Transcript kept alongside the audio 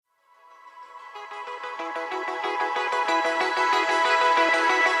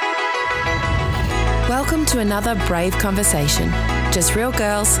Welcome to another Brave Conversation. Just real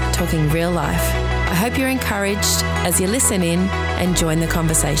girls talking real life. I hope you're encouraged as you listen in and join the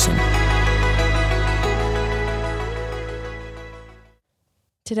conversation.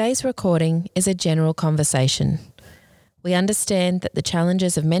 Today's recording is a general conversation. We understand that the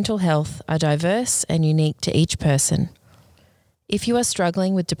challenges of mental health are diverse and unique to each person. If you are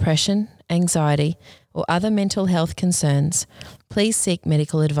struggling with depression, anxiety, or other mental health concerns, please seek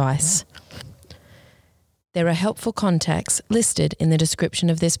medical advice. There are helpful contacts listed in the description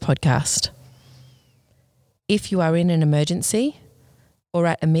of this podcast. If you are in an emergency or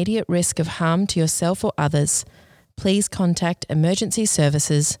at immediate risk of harm to yourself or others, please contact emergency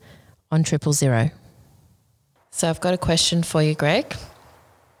services on 000. So I've got a question for you, Greg.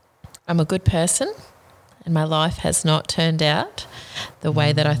 I'm a good person and my life has not turned out the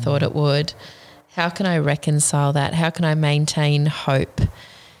way that I thought it would. How can I reconcile that? How can I maintain hope?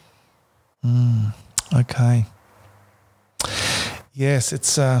 Okay. Yes,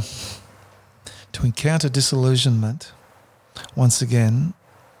 it's to encounter disillusionment once again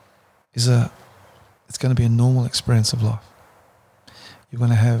it's going to be a normal experience of life. You're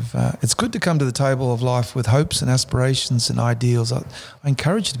going to have it's good to come to the table of life with hopes and aspirations and ideals. I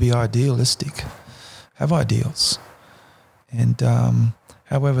encourage you to be idealistic. Have ideals. And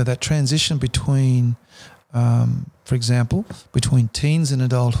however, that transition between for example, between teens and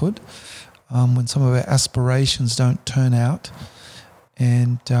adulthood, when some of our aspirations don't turn out,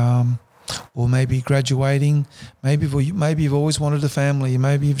 and or maybe graduating, maybe you've always wanted a family,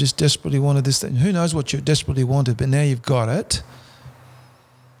 maybe you've just desperately wanted this thing. Who knows what you desperately wanted, but now you've got it.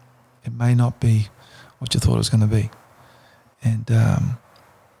 It may not be what you thought it was going to be, and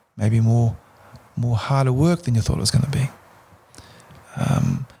maybe more harder work than you thought it was going to be.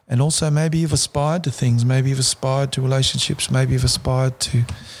 And also maybe you've aspired to things, maybe you've aspired to relationships, maybe you've aspired to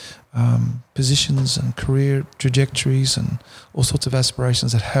positions and career trajectories and all sorts of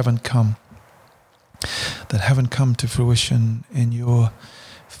aspirations that haven't come to fruition, and you're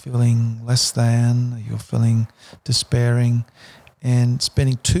feeling less than, you're feeling despairing and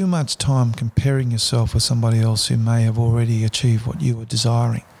spending too much time comparing yourself with somebody else who may have already achieved what you were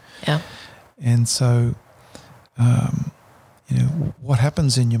desiring. Yeah. And so, what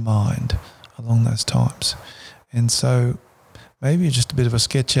happens in your mind along those times? And so maybe just a bit of a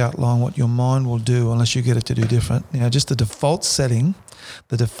sketch outline what your mind will do unless you get it to do different. Just the default setting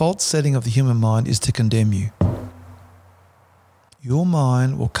of the human mind is to condemn you. Your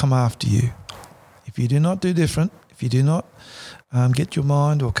mind will come after you. If you do not do different, if you do not get your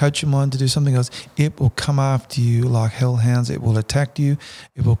mind or coach your mind to do something else, it will come after you like hellhounds. It will attack you,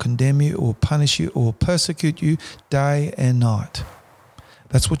 it will condemn you, it will punish you, it will persecute you day and night.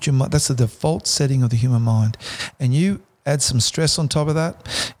 That's the default setting of the human mind. And you add some stress on top of that,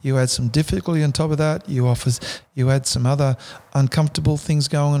 you add some difficulty on top of that, you add some other uncomfortable things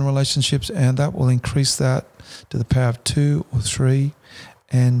going on in relationships, and that will increase that to the power of 2 or 3,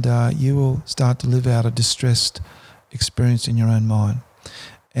 and you will start to live out a distressed experience in your own mind.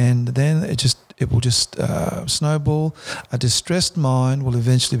 And then it will just snowball. A distressed mind will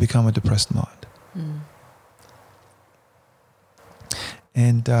eventually become a depressed mind.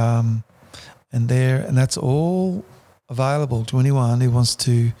 And that's all available to anyone who wants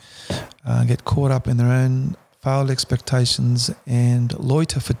to get caught up in their own failed expectations and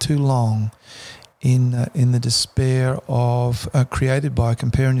loiter for too long in the despair of created by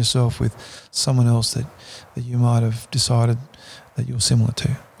comparing yourself with someone else that you might have decided that you're similar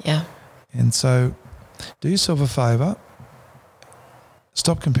to. Yeah. And so do yourself a favour.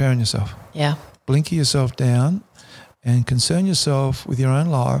 Stop comparing yourself. Yeah. Blinker yourself down and concern yourself with your own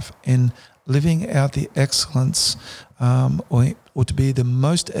life and living out the excellence or to be the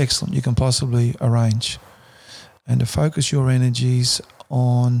most excellent you can possibly arrange, and to focus your energies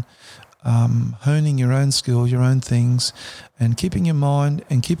on honing your own skill, your own things, and keeping your mind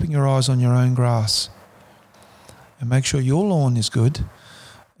and keeping your eyes on your own grass. And make sure your lawn is good,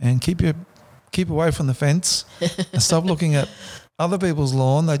 and keep away from the fence and stop looking at other people's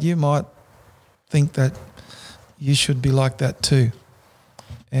lawn that you might think that you should be like that too.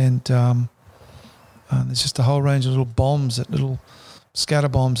 And there's just a whole range of little scatter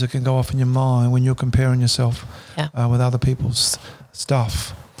bombs that can go off in your mind when you're comparing yourself with other people's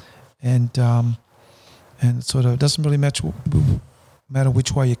stuff. And it sort of doesn't really matter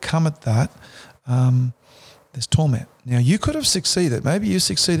which way you come at that. There's torment. Now, you could have succeeded. Maybe you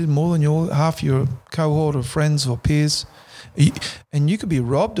succeeded more than half your cohort of friends or peers, and you could be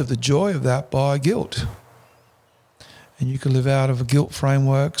robbed of the joy of that by guilt. And you could live out of guilt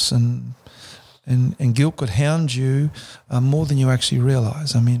frameworks and And guilt could hound you more than you actually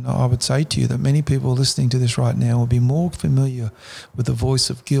realize. I mean, I would say to you that many people listening to this right now will be more familiar with the voice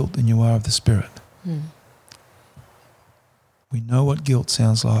of guilt than you are of the Spirit. We know what guilt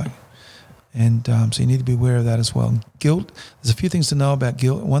sounds like. And so you need to be aware of that as well. Guilt, there's a few things to know about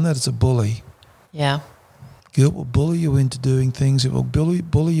guilt. One, that it's a bully. Yeah. Guilt will bully you into doing things. It will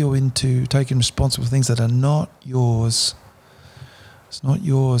bully you into taking responsibility for things that are not yours. It's not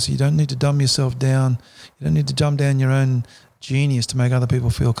yours. You don't need to dumb yourself down. You don't need to dumb down your own genius to make other people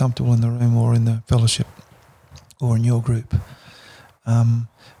feel comfortable in the room or in the fellowship or in your group.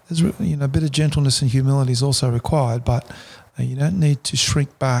 There's a bit of gentleness and humility is also required, but you don't need to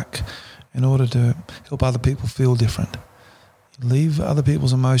shrink back in order to help other people feel different. You leave other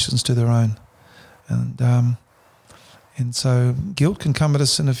people's emotions to their own. And so guilt can come at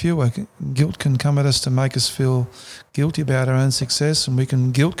us in a few ways. Guilt can come at us to make us feel guilty about our own success,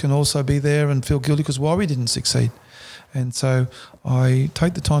 and guilt can also be there and feel guilty because why we didn't succeed. And so I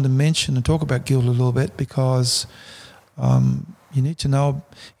take the time to mention and talk about guilt a little bit because you need to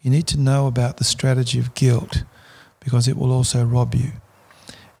know about the strategy of guilt because it will also rob you.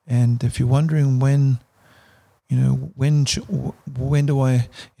 And if you're wondering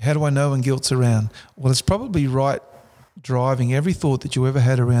how do I know when guilt's around? Well, it's probably right driving every thought that you ever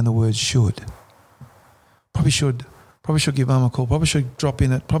had around the word should. Probably should give Mum a call. Probably should drop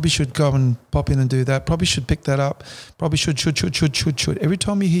in it. Probably should go and pop in and do that. Probably should pick that up. Probably should. Every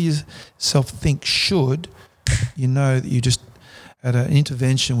time you hear yourself think should, you know that you just had an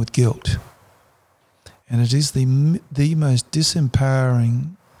intervention with guilt. And it is the most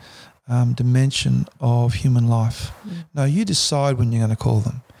disempowering dimension of human life. No, you decide when you're going to call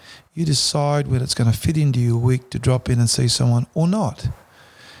them. You decide when it's going to fit into your week to drop in and see someone or not.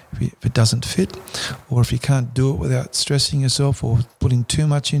 If it doesn't fit, or if you can't do it without stressing yourself or putting too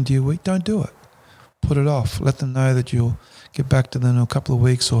much into your week, don't do it. Put it off. Let them know that you'll get back to them in a couple of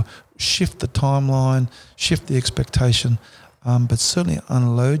weeks, or shift the timeline, shift the expectation, but certainly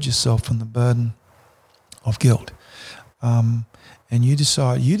unload yourself from the burden of guilt. And you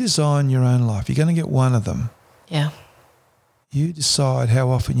design your own life. You're going to get one of them. Yeah. You decide how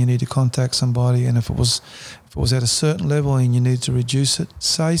often you need to contact somebody, and if it was at a certain level and you need to reduce it,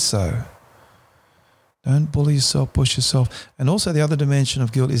 say so. Don't bully yourself, push yourself. And also the other dimension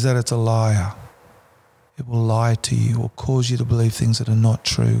of guilt is that it's a liar. It will lie to you or cause you to believe things that are not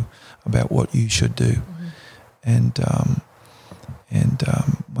true about what you should do. Mm-hmm. And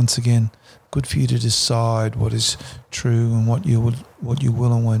once again, good for you to decide what is true and what you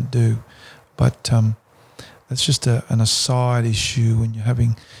will and won't do. But that's just an aside issue when you're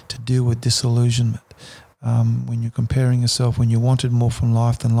having to deal with disillusionment. When you're comparing yourself, when you wanted more from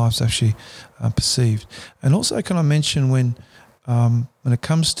life than life's actually perceived. And also, can I mention when it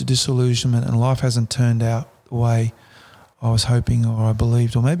comes to disillusionment and life hasn't turned out the way I was hoping or I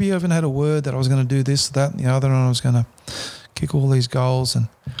believed, or maybe you even had a word that I was going to do this, that, and the other, and I was going to kick all these goals.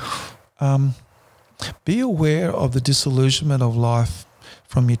 And be aware of the disillusionment of life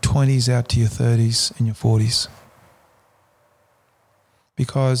from your 20s out to your 30s and your 40s.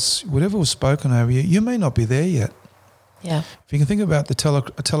 Because whatever was spoken over you, you may not be there yet. Yeah. If you can think about the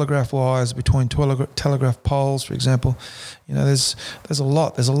telegraph wires between telegraph poles, for example, there's a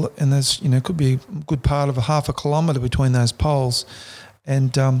lot, and there's it could be a good part of a half a kilometre between those poles,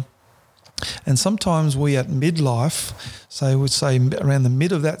 and sometimes we at midlife, would say around the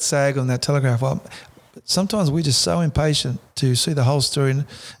mid of that sag on that telegraph wire. Sometimes we're just so impatient to see the whole story and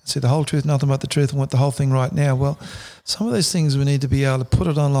see the whole truth, nothing but the truth, and want the whole thing right now. Well, some of those things we need to be able to put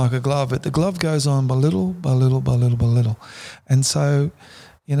it on like a glove, but the glove goes on by little, by little, by little, by little. And so,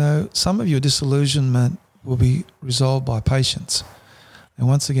 some of your disillusionment will be resolved by patience. And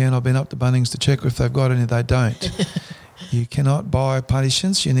once again, I've been up to Bunnings to check if they've got any, they don't. You cannot buy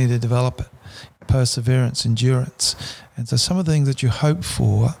patience, you need to develop it. Perseverance, endurance. And so some of the things that you hope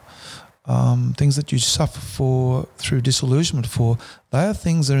for, things that you suffer for through disillusionment for, they are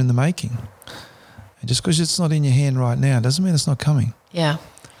things that are in the making. And just because it's not in your hand right now doesn't mean it's not coming. Yeah.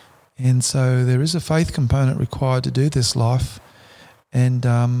 And so there is a faith component required to do this life. And,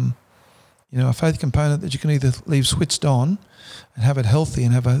 a faith component that you can either leave switched on and have it healthy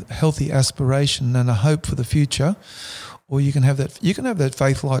and have a healthy aspiration and a hope for the future, or you can have that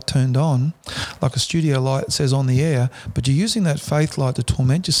faith light turned on, like a studio light that says on the air, but you're using that faith light to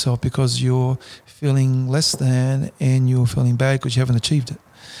torment yourself because you're feeling less than and you're feeling bad because you haven't achieved it.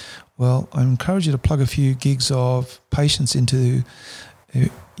 Well, I encourage you to plug a few gigs of patience into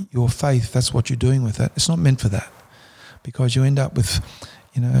your faith. That's what you're doing with it. It's not meant for that, because you end up with,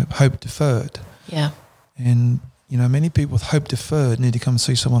 hope deferred. Yeah. And, many people with hope deferred need to come and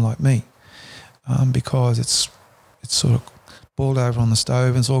see someone like me. because it's sort of boiled over on the stove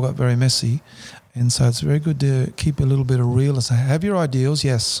and it's all got very messy. And so it's very good to keep a little bit of realism. Have your ideals,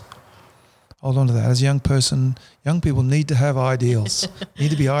 yes. Hold on to that. As a young person, young people need to have ideals, need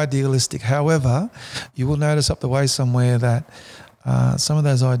to be idealistic. However, you will notice up the way somewhere that some of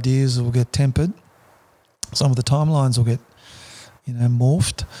those ideas will get tempered. Some of the timelines will get,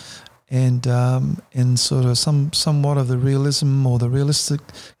 morphed, and sort of somewhat of the realism or the realistic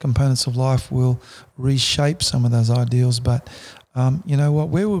components of life will reshape some of those ideals. But you know what?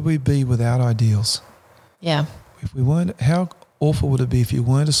 Where would we be without ideals? Yeah. If we weren't, how awful would it be if you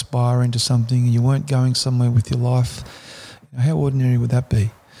weren't aspiring to something and you weren't going somewhere with your life? How ordinary would that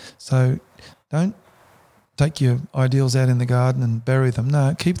be? So don't take your ideals out in the garden and bury them.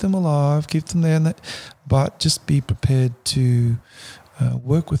 No, keep them alive, keep them there, but just be prepared to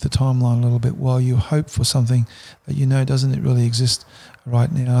work with the timeline a little bit while you hope for something that doesn't really exist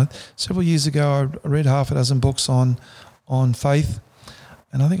right now. Several years ago, I read half a dozen books on faith,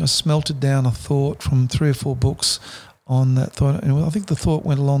 and I think I smelted down a thought from 3 or 4 books on that thought, and I think the thought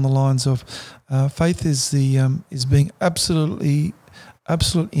went along the lines of faith is being absolutely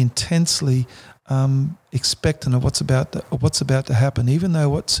intensely expectant of what's about to happen, even though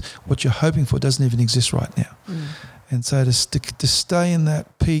what you're hoping for doesn't even exist right now. And so to stay in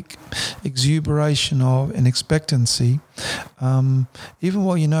that peak exuberation of an expectancy, even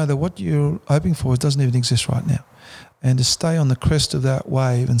while you know that what you're hoping for doesn't even exist right now, and to stay on the crest of that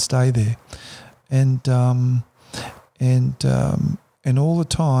wave and stay there, and all the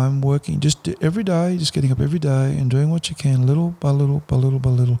time working, every day, just getting up every day and doing what you can, little by little by little by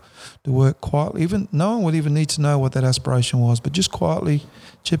little, to work quietly. Even no one would even need to know what that aspiration was, but just quietly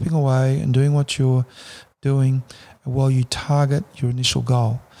chipping away and doing what you're doing while you target your initial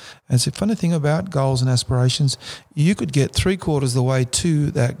goal. And it's a funny thing about goals and aspirations, you could get 3/4 of the way to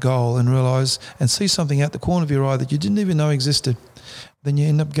that goal and realise and see something out the corner of your eye that you didn't even know existed. Then you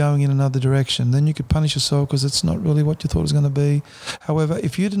end up going in another direction. Then you could punish yourself because it's not really what you thought it was going to be. However,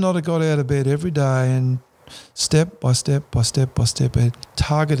 if you did not have got out of bed every day and step by step by step by step had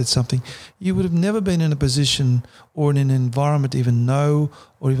targeted something, you would have never been in a position or in an environment to even know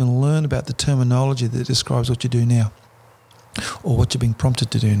or even learn about the terminology that describes what you do now or what you're being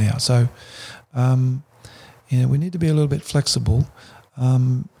prompted to do now. So, we need to be a little bit flexible.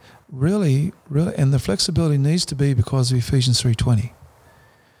 Really, and the flexibility needs to be because of Ephesians 3:20.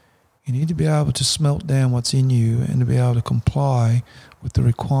 You need to be able to smelt down what's in you and to be able to comply with the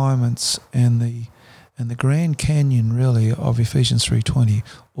requirements and the Grand Canyon, really, of Ephesians 3:20,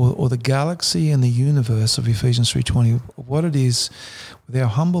 or the galaxy and the universe of Ephesians 3:20, what it is, with our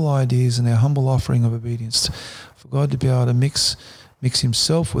humble ideas and our humble offering of obedience, for God to be able to mix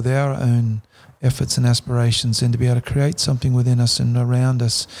himself with our own efforts and aspirations, and to be able to create something within us and around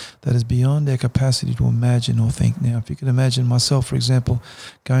us that is beyond our capacity to imagine or think. Now, if you could imagine myself, for example,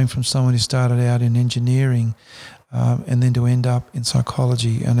 going from someone who started out in engineering and then to end up in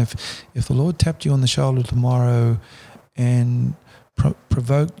psychology, and if the Lord tapped you on the shoulder tomorrow and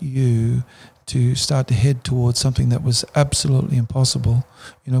provoked you to start to head towards something that was absolutely impossible,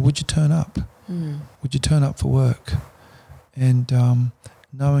 would you turn up? Would you turn up for work? And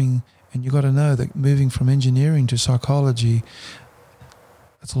knowing... And you've got to know that moving from engineering to psychology,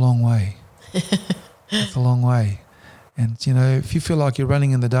 that's a long way. It's a long way. And, if you feel like you're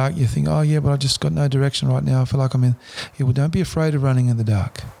running in the dark, you think, oh, yeah, but I just got no direction right now. I feel like I'm in... Yeah, well, don't be afraid of running in the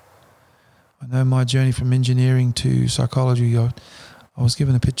dark. I know my journey from engineering to psychology, I was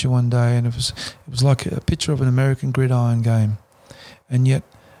given a picture one day, and it was like a picture of an American gridiron game. And yet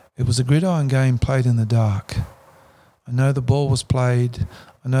it was a gridiron game played in the dark. I know the ball was played...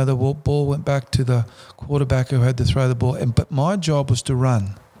 I know the ball went back to the quarterback who had to throw the ball, but my job was to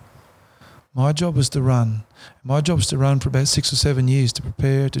run. My job was to run. My job was to run for about 6 or 7 years, to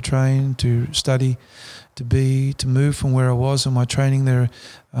prepare, to train, to study, to move from where I was in my training there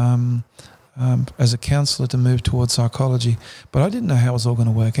as a counsellor to move towards psychology. But I didn't know how it was all going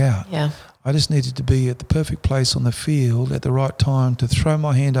to work out. Yeah. I just needed to be at the perfect place on the field at the right time to throw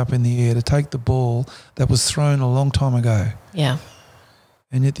my hand up in the air, to take the ball that was thrown a long time ago. Yeah.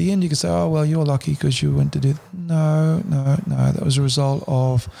 And at the end you can say, oh, well, you're lucky because you went to do... No. That was a result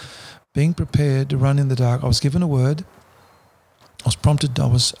of being prepared to run in the dark. I was given a word. I was prompted. I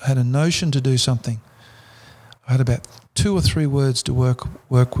had a notion to do something. I had about 2 or 3 words to work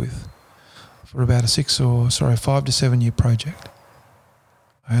with for about a 5 to 7 year project.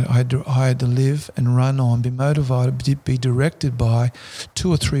 I had to live and run on, be motivated, be directed by 2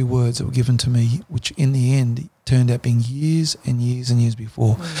 or 3 words that were given to me, which in the end turned out being years and years and years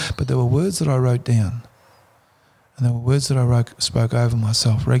before. But there were words that I wrote down, and there were words that I spoke over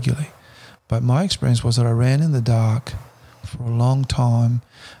myself regularly. But my experience was that I ran in the dark for a long time.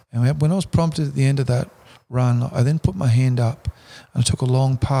 And when I was prompted at the end of that run, I then put my hand up and I took a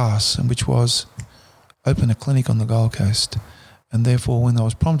long pass, which was open a clinic on the Gold Coast. And therefore, when I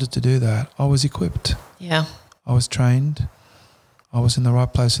was prompted to do that, I was equipped. Yeah. I was trained. I was in the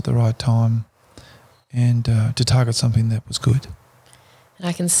right place at the right time, and to target something that was good. And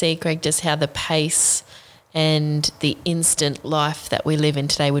I can see, Greg, just how the pace and the instant life that we live in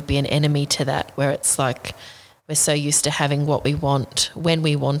today would be an enemy to that, where it's like we're so used to having what we want when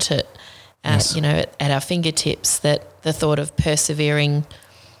we want it, Yes. at our fingertips, that the thought of persevering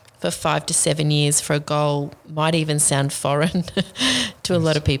for 5 to 7 years for a goal might even sound foreign to a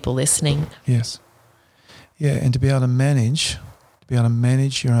lot of people listening. Yes. Yeah, and to be able to manage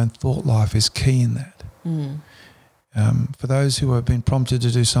your own thought life is key in that. For those who have been prompted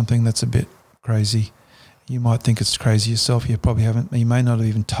to do something that's a bit crazy, you might think it's crazy yourself. You may not have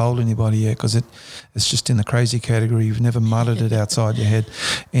even told anybody yet because it's just in the crazy category. You've never muttered it outside your head.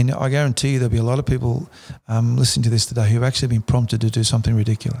 And I guarantee you there'll be a lot of people listening to this today who have actually been prompted to do something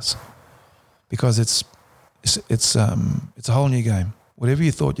ridiculous, because it's a whole new game. Whatever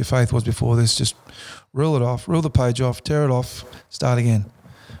you thought your faith was before this, just reel it off, reel the page off, tear it off, start again.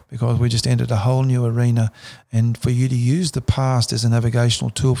 Because we just entered a whole new arena, and for you to use the past as a navigational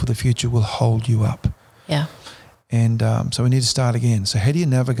tool for the future will hold you up. Yeah. And so we need to start again. So how do you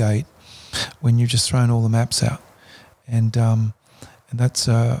navigate when you've just thrown all the maps out? And that's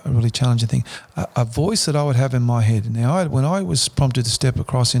a really challenging thing. A voice that I would have in my head. Now, when I was prompted to step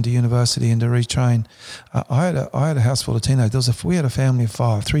across into university and to retrain, I had a house full of teenagers. We had a family of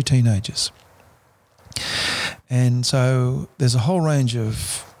 5, 3 teenagers. And so there's a whole range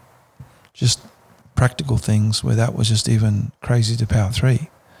of just practical things where that was just even crazy to power 3.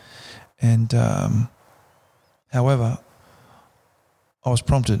 And however, I was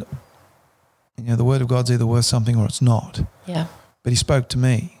prompted. The Word of God's either worth something or it's not. Yeah. But He spoke to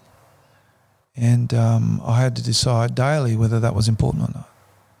me, and I had to decide daily whether that was important or not.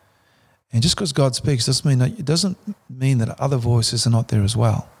 And just because God speaks doesn't mean that other voices are not there as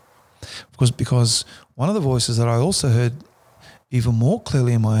well. Of course, because one of the voices that I also heard even more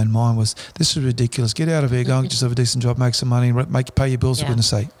clearly in my own mind was, this is ridiculous. Get out of here, go and just have a decent job, make some money, pay your bills, for goodness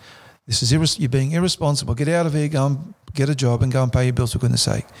sake. This is you're being irresponsible. Get out of here, go and get a job and go and pay your bills, for goodness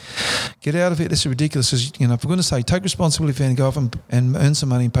sake. Get out of here. This is ridiculous. For goodness sake, take responsibility and go off and earn some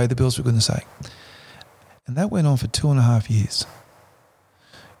money and pay the bills, for goodness sake. And that went on for 2.5 years.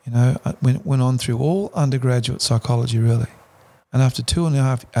 I went on through all undergraduate psychology, really. And after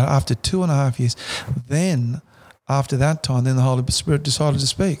 2.5 years, then after that time, then the Holy Spirit decided to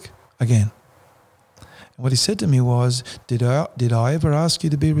speak again. And what He said to me was, did I ever ask you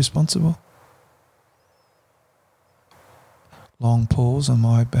to be responsible? Long pause on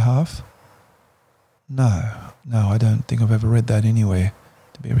my behalf. No, I don't think I've ever read that anywhere,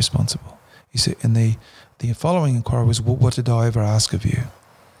 to be responsible. He said, and the following inquiry was, well, what did I ever ask of you?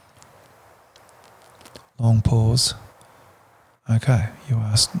 Long pause. Okay, you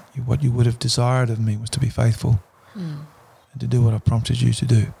asked, what you would have desired of me was to be faithful and to do what I prompted you to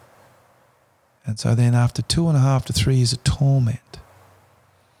do. And so then after 2.5 to 3 years of torment,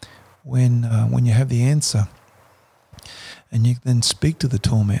 when you have the answer and you then speak to the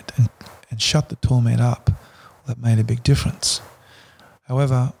torment and shut the torment up, that made a big difference.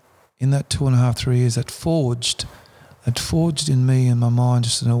 However, in that 2.5, 3 years, that forged in me and my mind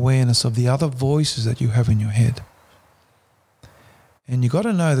just an awareness of the other voices that you have in your head. And you've got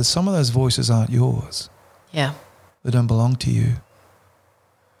to know that some of those voices aren't yours. Yeah. They don't belong to you.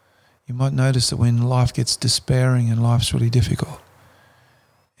 You might notice that when life gets despairing and life's really difficult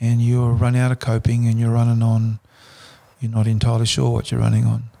and you're run out of coping and you're running on, you're not entirely sure what you're running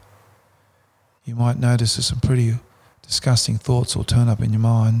on, you might notice that some pretty disgusting thoughts will turn up in your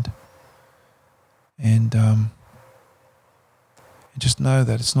mind. And just know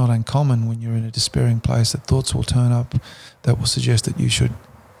that it's not uncommon when you're in a despairing place that thoughts will turn up that will suggest that you should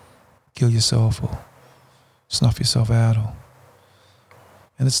kill yourself or snuff yourself out.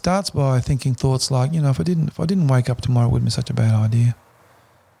 And it starts by thinking thoughts like, if I didn't wake up tomorrow, it wouldn't be such a bad idea.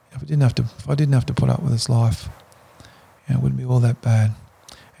 If I didn't have to put up with this life, it wouldn't be all that bad.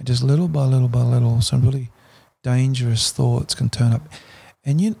 And just little by little by little, some really dangerous thoughts can turn up,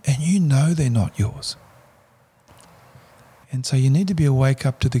 and you know they're not yours. And so you need to be awake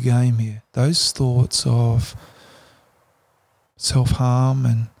up to the game here. Those thoughts of self-harm,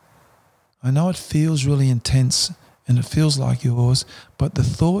 and I know it feels really intense and it feels like yours, but the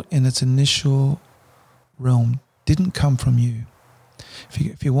thought in its initial realm didn't come from you.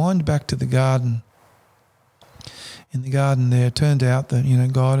 If you wind back to the garden in the garden there, it turned out that,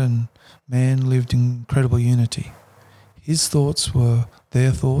 God and man lived in incredible unity. His thoughts were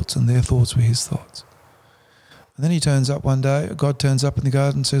their thoughts and their thoughts were his thoughts. And then he turns up one day, God turns up in the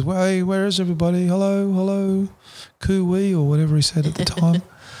garden and says, well, hey, where is everybody? Hello, coo-wee, or whatever he said at the time.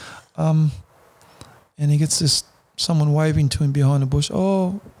 And he gets someone waving to him behind a bush.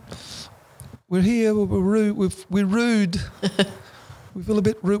 Oh, we're here, we're rude. We're rude. We feel a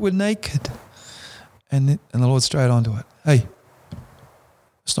bit rude, we're naked. And the Lord's straight onto it. Hey,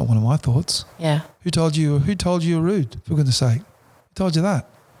 it's not one of my thoughts. Yeah. Who told you you're rude, for goodness sake? Who told you that?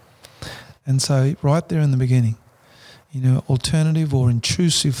 And so right there in the beginning, alternative or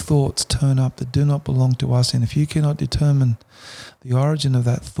intrusive thoughts turn up that do not belong to us. And if you cannot determine the origin of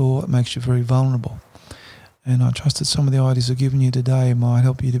that thought, it makes you very vulnerable. And I trust that some of the ideas I've given you today might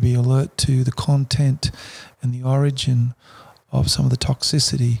help you to be alert to the content and the origin of some of the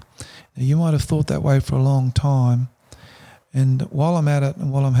toxicity. Now, you might have thought that way for a long time. And while I'm at it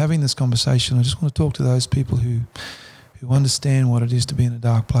and while I'm having this conversation, I just want to talk to those people who understand what it is to be in a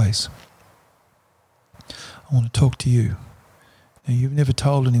dark place. I want to talk to you. Now, you've never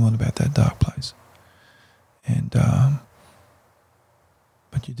told anyone about that dark place. And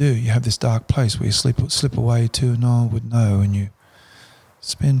but you do. You have this dark place where you slip away to and no one would know, and you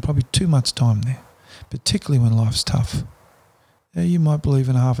spend probably too much time there, particularly when life's tough. Yeah, you might believe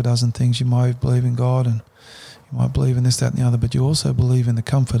in half a dozen things. You might believe in God and you might believe in this, that and the other, but you also believe in the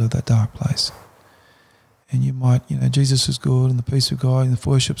comfort of that dark place. And you might, Jesus is good and the peace of God and the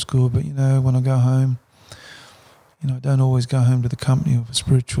worship's good, but when I go home, I don't always go home to the company of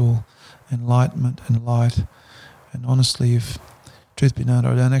spiritual enlightenment and light. And honestly, if truth be known,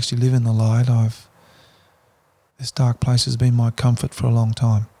 I don't actually live in the light. This dark place has been my comfort for a long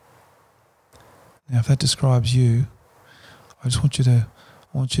time. Now, if that describes you, I just want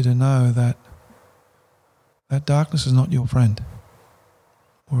you to know that darkness is not your friend,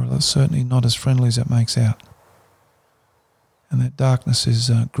 or certainly not as friendly as it makes out. And that darkness is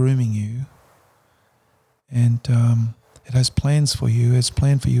grooming you, and it has plans for you. Its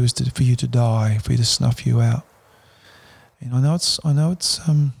plan for you is for you to die, for you to snuff you out. And I know it's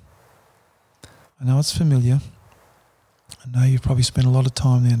familiar. I know you've probably spent a lot of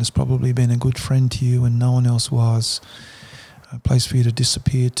time there, and it's probably been a good friend to you, and no one else was. A place for you to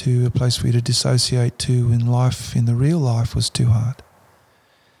disappear to, a place for you to dissociate to when life, in the real life, was too hard.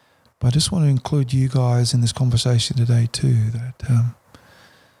 But I just want to include you guys in this conversation today too, that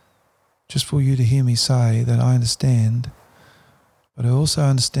just for you to hear me say that I understand, but I also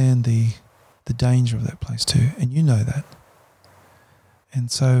understand the danger of that place too, and you know that. And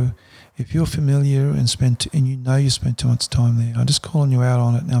so if you're familiar and you spent too much time there, I'm just calling you out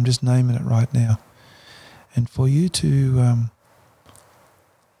on it now. I'm just naming it right now. And for you to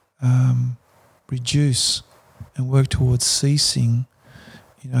reduce and work towards ceasing,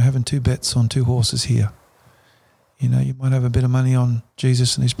 having two bets on two horses here. You might have a bit of money on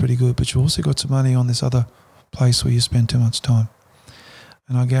Jesus and he's pretty good, but you've also got some money on this other place where you spend too much time.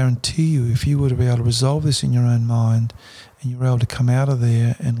 And I guarantee you, if you were to be able to resolve this in your own mind and you were able to come out of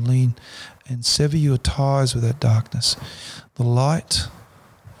there and lean and sever your ties with that darkness, the light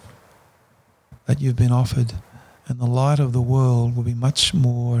that you've been offered and the light of the world will be much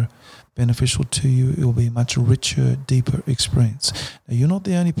more beneficial to you. It will be a much richer, deeper experience. Now, you're not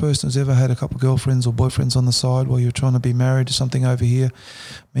the only person who's ever had a couple of girlfriends or boyfriends on the side while you're trying to be married to something over here.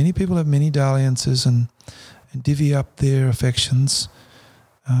 Many people have many dalliances and divvy up their affections.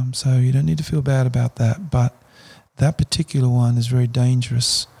 So you don't need to feel bad about that. But that particular one is very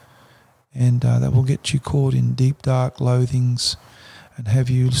dangerous, and that will get you caught in deep, dark loathings and have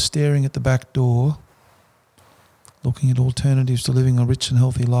you staring at the back door, looking at alternatives to living a rich and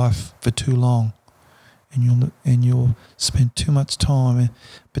healthy life for too long, and you'll spend too much time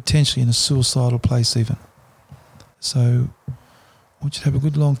potentially in a suicidal place even. So I want you to have a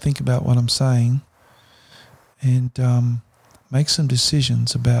good long think about what I'm saying, and make some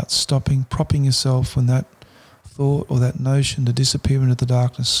decisions about propping yourself when that thought or that notion to disappear into the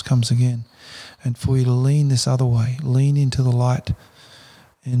darkness comes again, and for you to lean this other way, lean into the light.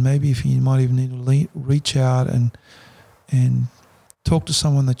 And maybe if you might even need to reach out and talk to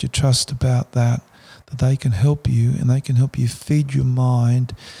someone that you trust about that they can help you, and they can help you feed your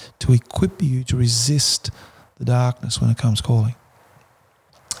mind to equip you to resist the darkness when it comes calling.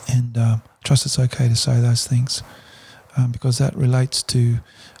 And trust it's okay to say those things because that relates to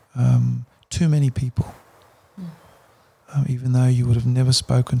too many people, even though you would have never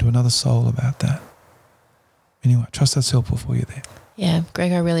spoken to another soul about that. Anyway, trust that's helpful for you there. Yeah,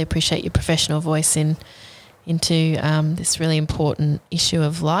 Greg, I really appreciate your professional voice into this really important issue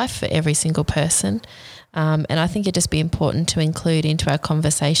of life for every single person. And I think it'd just be important to include into our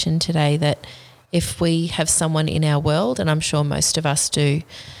conversation today that if we have someone in our world, and I'm sure most of us do,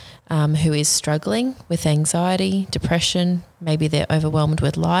 who is struggling with anxiety, depression, maybe they're overwhelmed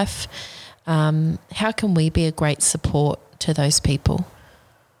with life, how can we be a great support to those people?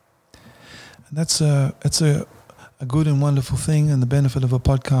 And that's a good and wonderful thing, and the benefit of a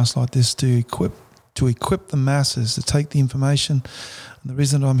podcast like this to equip the masses to take the information. And the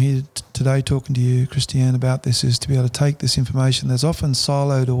reason I'm here today talking to you, Christiane, about this is to be able to take this information that's often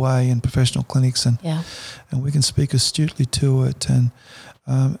siloed away in professional clinics, and we can speak astutely to it. And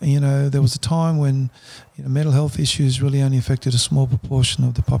there was a time when mental health issues really only affected a small proportion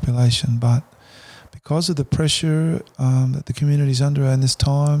of the population, but because of the pressure that the community is under in this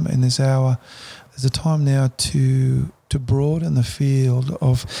time, in this hour, there's a time now to broaden the field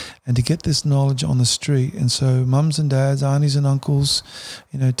of and to get this knowledge on the street. And so mums and dads, aunties and uncles,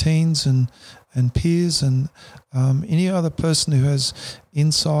 teens and peers and any other person who has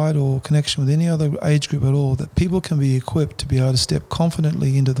insight or connection with any other age group at all, that people can be equipped to be able to step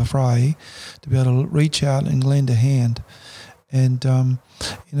confidently into the fray, to be able to reach out and lend a hand. And,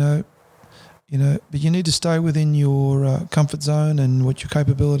 but you need to stay within your comfort zone and what your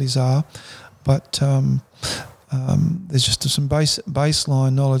capabilities are. But there's just some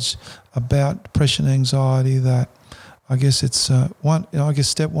baseline knowledge about depression and anxiety that I guess it's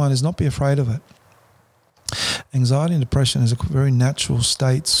step one is not be afraid of it. Anxiety and depression is a very natural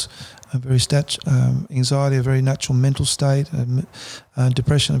states, anxiety a very natural mental state,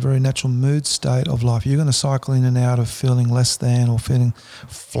 depression a very natural mood state of life. You're going to cycle in and out of feeling less than or feeling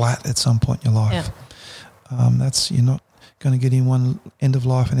flat at some point in your life. Yeah. You're not going to get in one end of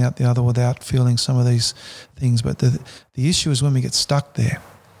life and out the other without feeling some of these things. But the issue is when we get stuck there.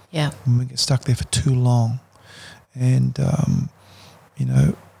 Yeah. When we get stuck there for too long. And,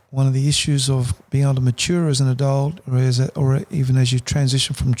 one of the issues of being able to mature as an adult or even as you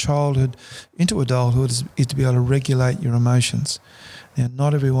transition from childhood into adulthood is to be able to regulate your emotions. Now,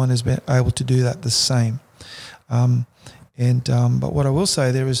 not everyone is able to do that the same. But what I will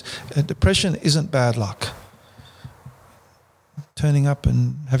say there is depression isn't bad luck. Turning up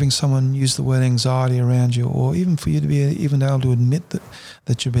and having someone use the word anxiety around you, or even for you to be even able to admit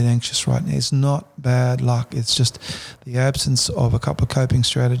that you're a bit anxious right now, it's not bad luck. It's just the absence of a couple of coping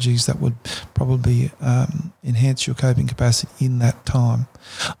strategies that would probably enhance your coping capacity in that time.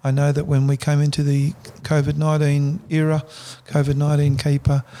 I know that when we came into the COVID-19 era, COVID-19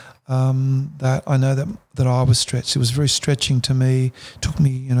 keeper, that I know that I was stretched. It was very stretching to me. It took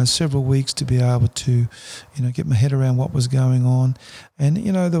me, several weeks to be able to, get my head around what was going on. And,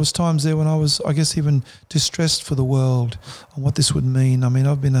 there was times there when I was, I guess, even distressed for the world and what this would mean. I mean,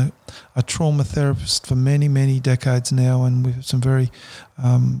 I've been a trauma therapist for many, many decades now, and we have some very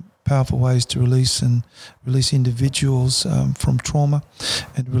powerful ways to release individuals from trauma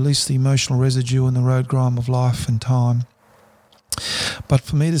and release the emotional residue and the road grime of life and time. But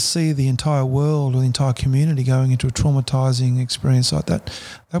for me to see the entire world or the entire community going into a traumatizing experience like that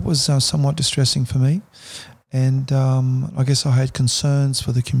was somewhat distressing for me. And I guess I had concerns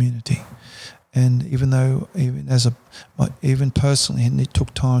for the community. And even personally, it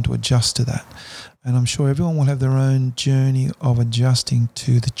took time to adjust to that. And I'm sure everyone will have their own journey of adjusting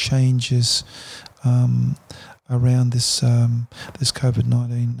to the changes around this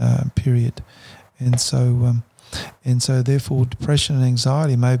COVID-19 period. And so therefore depression and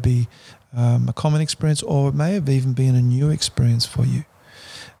anxiety may be a common experience, or it may have even been a new experience for you.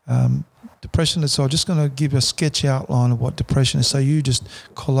 Depression is, so I'm just going to give you a sketch outline of what depression is. So you just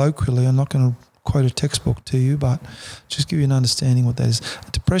colloquially, I'm not going to quote a textbook to you, but just give you an understanding what that is.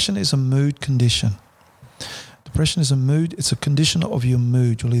 Depression is a mood condition. Depression is a mood. It's a condition of your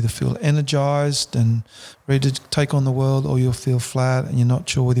mood. You'll either feel energized and ready to take on the world, or you'll feel flat and you're not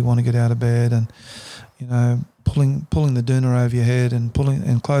sure whether you want to get out of bed, and pulling the doona over your head and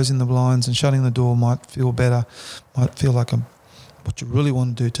closing the blinds and shutting the door might feel better, might feel like what you really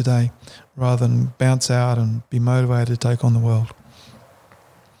want to do today, rather than bounce out and be motivated to take on the world.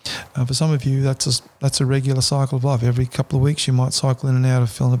 For some of you, that's a regular cycle of life. Every couple of weeks you might cycle in and out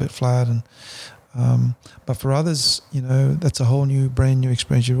of feeling a bit flat, but for others, that's a whole new, brand new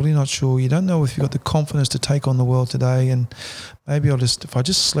experience. You're really not sure. You don't know if you've got the confidence to take on the world today, and maybe if I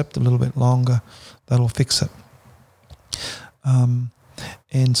just slept a little bit longer, that'll fix it.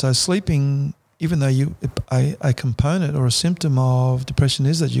 And so sleeping, even though a component or a symptom of depression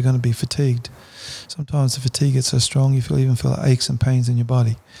is that you're going to be fatigued. Sometimes the fatigue gets so strong you even feel aches and pains in your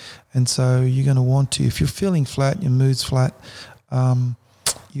body. And so you're going to want to, if you're feeling flat, your mood's flat,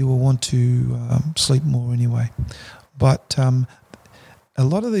 you will want to sleep more anyway. But a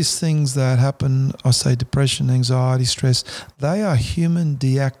lot of these things that happen, I say depression, anxiety, stress, they are human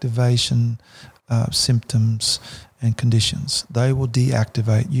deactivation symptoms and conditions. They will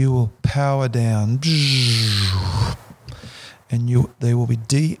deactivate. You will power down, and they will be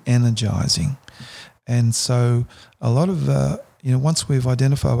de-energizing. And so a lot of, once we've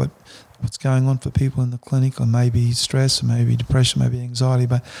identified what's going on for people in the clinic, or maybe stress, or maybe depression, maybe anxiety,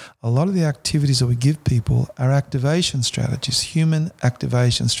 but a lot of the activities that we give people are activation strategies, human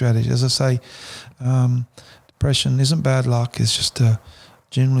activation strategies. As I say, depression isn't bad luck, it's just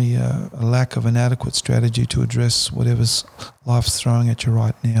generally a lack of an adequate strategy to address whatever's life's throwing at you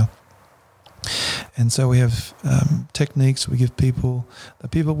right now. And so we have techniques we give people that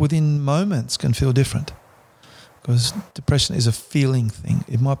people within moments can feel different, because depression is a feeling thing.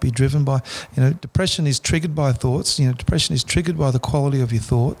 It might be driven by, depression is triggered by thoughts. Depression is triggered by the quality of your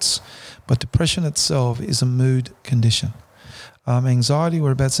thoughts, but depression itself is a mood condition. Anxiety,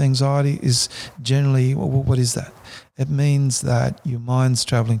 anxiety is generally, what is that? It means that your mind's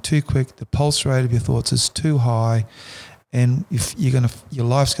traveling too quick, the pulse rate of your thoughts is too high, and if your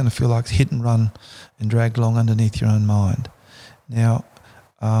life's going to feel like hit and run and dragged along underneath your own mind. Now,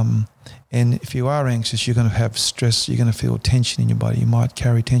 and if you are anxious, you're going to have stress, you're going to feel tension in your body. You might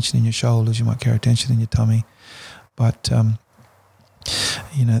carry tension in your shoulders, you might carry tension in your tummy, but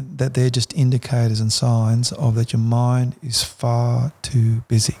that they're just indicators and signs of that your mind is far too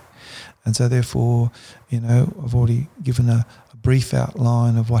busy. And so therefore, I've already given a brief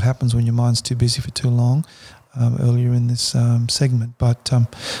outline of what happens when your mind's too busy for too long earlier in this segment. But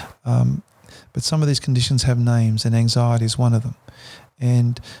some of these conditions have names, and anxiety is one of them.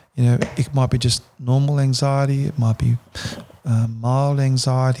 And, it might be just normal anxiety. It might be mild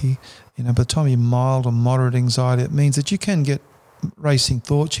anxiety. By the time you're mild or moderate anxiety, it means that you can get racing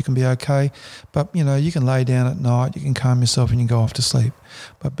thoughts, you can be okay, but you can lay down at night, you can calm yourself and you can go off to sleep.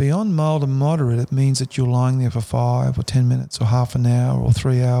 But beyond mild and moderate, it means that you're lying there for 5 or 10 minutes or half an hour or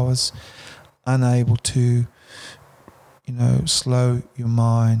 3 hours, unable to slow your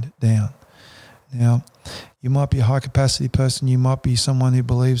mind down. Now, you might be a high capacity person, you might be someone who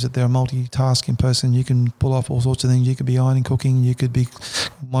believes that they're a multitasking person, you can pull off all sorts of things, you could be ironing, cooking, you could be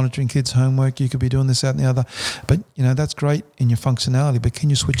monitoring kids' homework, you could be doing this, that and the other. But, that's great in your functionality, but can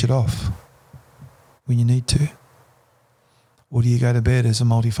you switch it off when you need to? Or do you go to bed as a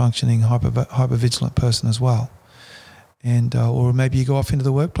multifunctioning, hypervigilant person as well? And or maybe you go off into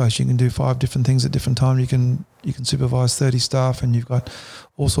the workplace. You can do 5 different things at different times. You can supervise 30 staff, and you've got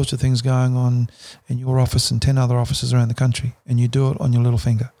all sorts of things going on in your office and 10 other offices around the country, and you do it on your little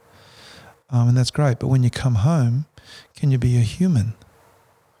finger. And that's great. But when you come home, can you be a human,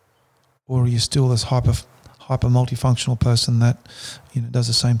 or are you still this hyper multifunctional person that does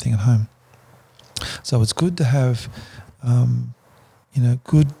the same thing at home? So it's good to have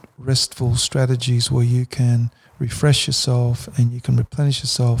good restful strategies where you can refresh yourself and you can replenish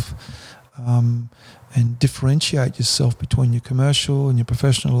yourself and differentiate yourself between your commercial and your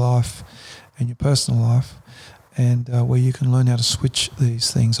professional life and your personal life, and where you can learn how to switch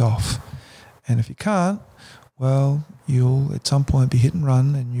these things off. And if you can't, well, you'll at some point be hit and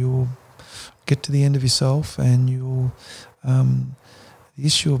run, and you'll get to the end of yourself, and you'll the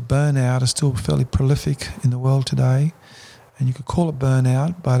issue of burnout is still fairly prolific in the world today, and you could call it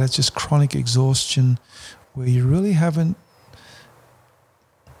burnout, but it's just chronic exhaustion where you really haven't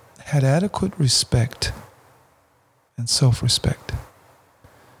had adequate respect and self-respect.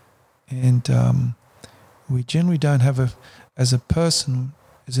 And we generally don't have as a person,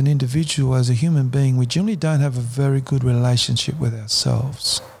 as an individual, as a human being, we generally don't have a very good relationship with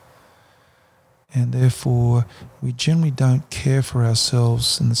ourselves. And therefore, we generally don't care for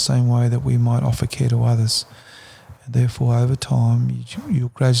ourselves in the same way that we might offer care to others. And therefore, over time, you'll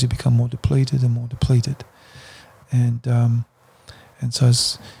gradually become more depleted and more depleted. And so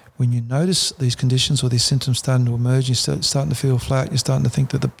when you notice these conditions or these symptoms starting to emerge, you're starting to feel flat, you're starting to think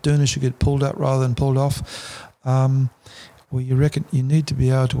that the doona should get pulled up rather than pulled off, well, you reckon you need to be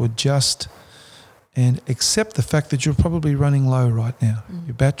able to adjust and accept the fact that you're probably running low right now.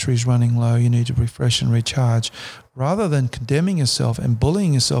 Your battery's running low, you need to refresh and recharge, rather than condemning yourself and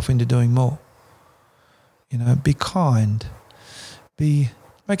bullying yourself into doing more. Be kind.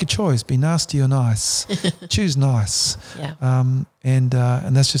 Make a choice. Be nasty or nice. Choose nice. Yeah. And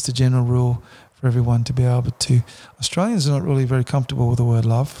that's just a general rule for everyone to be able to. Australians are not really very comfortable with the word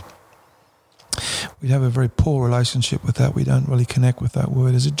love. We have a very poor relationship with that. We don't really connect with that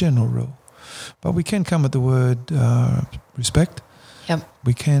word as a general rule. But we can come at the word respect. Yep.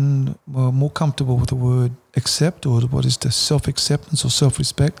 We can, we're more comfortable with the word accept, or what is the self-acceptance or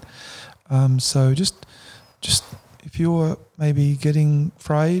self-respect. So just if you're maybe getting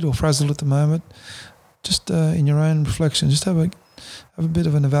frayed or frazzled at the moment, just in your own reflection, just have a bit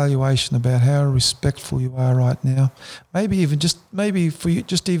of an evaluation about how respectful you are right now. Maybe for you,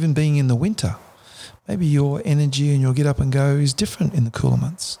 just even being in the winter, maybe your energy and your get up and go is different in the cooler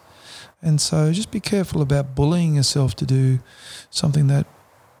months. And so just be careful about bullying yourself to do something that,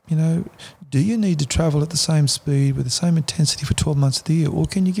 do you need to travel at the same speed with the same intensity for 12 months of the year, or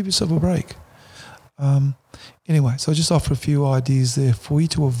can you give yourself a break? Anyway, so I just offer a few ideas there for you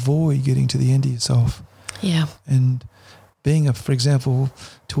to avoid getting to the end of yourself. Yeah. And for example,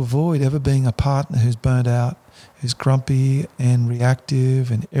 to avoid ever being a partner who's burnt out, who's grumpy and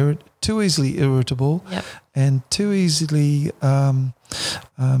reactive and too easily irritable, yep. and too easily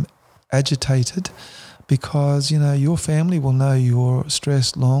agitated, because, your family will know you're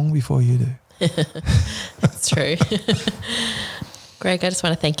stressed long before you do. That's true. Greg, I just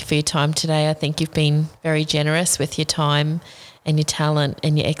want to thank you for your time today. I think you've been very generous with your time and your talent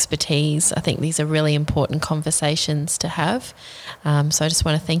and your expertise. I think these are really important conversations to have. So I just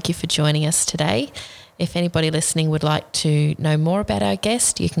want to thank you for joining us today. If anybody listening would like to know more about our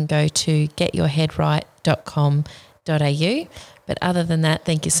guest, you can go to getyourheadright.com.au. But other than that,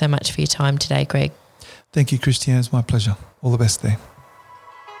 thank you so much for your time today, Greg. Thank you, Christiane. It's my pleasure. All the best there.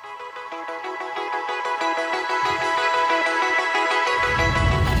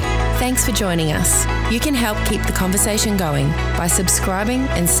 Thanks for joining us. You can help keep the conversation going by subscribing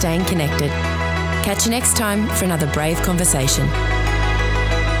and staying connected. Catch you next time for another brave conversation.